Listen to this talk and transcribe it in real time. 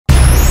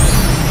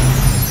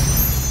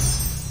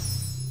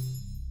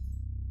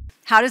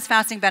How does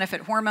fasting benefit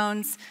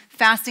hormones?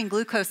 Fasting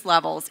glucose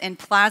levels in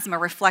plasma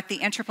reflect the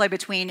interplay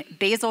between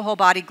basal whole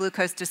body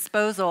glucose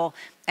disposal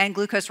and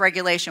glucose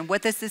regulation.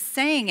 What this is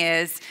saying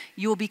is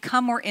you will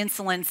become more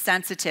insulin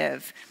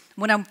sensitive.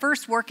 When I'm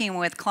first working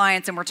with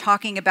clients and we're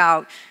talking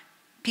about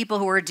people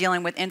who are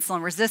dealing with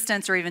insulin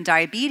resistance or even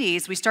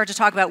diabetes, we start to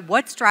talk about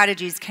what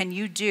strategies can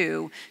you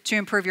do to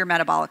improve your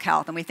metabolic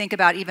health. And we think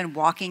about even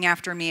walking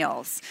after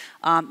meals,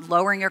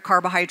 lowering your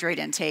carbohydrate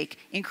intake,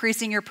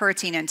 increasing your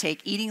protein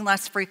intake, eating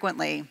less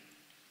frequently.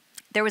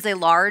 There was a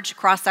large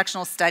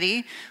cross-sectional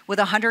study with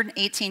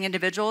 118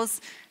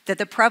 individuals that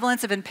the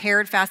prevalence of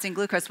impaired fasting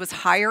glucose was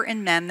higher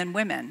in men than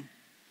women.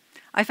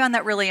 I found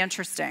that really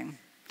interesting.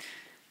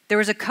 There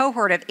was a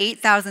cohort of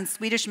 8,000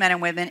 Swedish men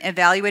and women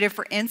evaluated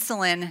for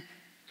insulin,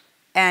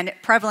 and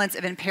prevalence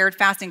of impaired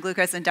fasting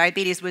glucose and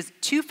diabetes was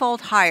twofold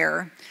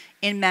higher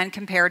in men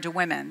compared to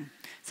women.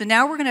 So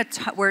now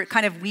we're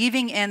kind of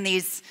weaving in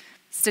these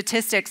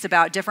statistics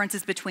about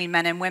differences between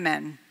men and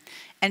women.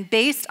 And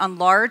based on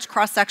large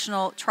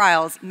cross-sectional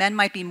trials, men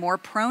might be more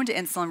prone to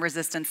insulin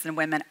resistance than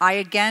women. I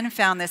again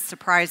found this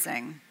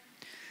surprising.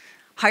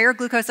 Higher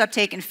glucose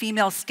uptake in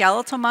female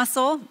skeletal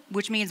muscle,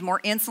 which means more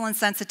insulin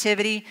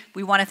sensitivity.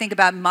 We want to think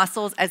about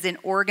muscles as an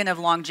organ of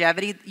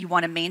longevity. You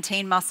want to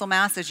maintain muscle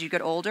mass as you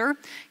get older,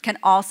 can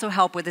also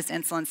help with this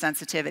insulin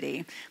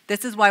sensitivity.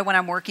 This is why when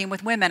I'm working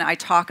with women, I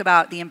talk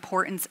about the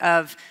importance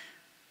of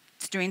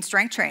doing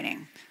strength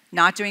training,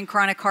 not doing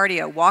chronic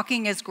cardio.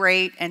 Walking is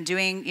great, and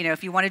doing,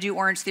 if you want to do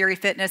Orange Theory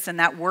Fitness and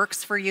that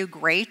works for you,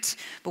 great.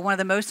 But one of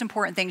the most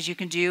important things you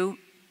can do,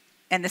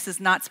 and this is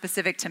not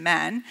specific to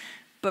men,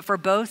 but for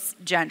both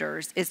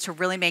genders, is to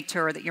really make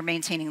sure that you're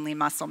maintaining lean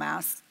muscle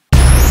mass.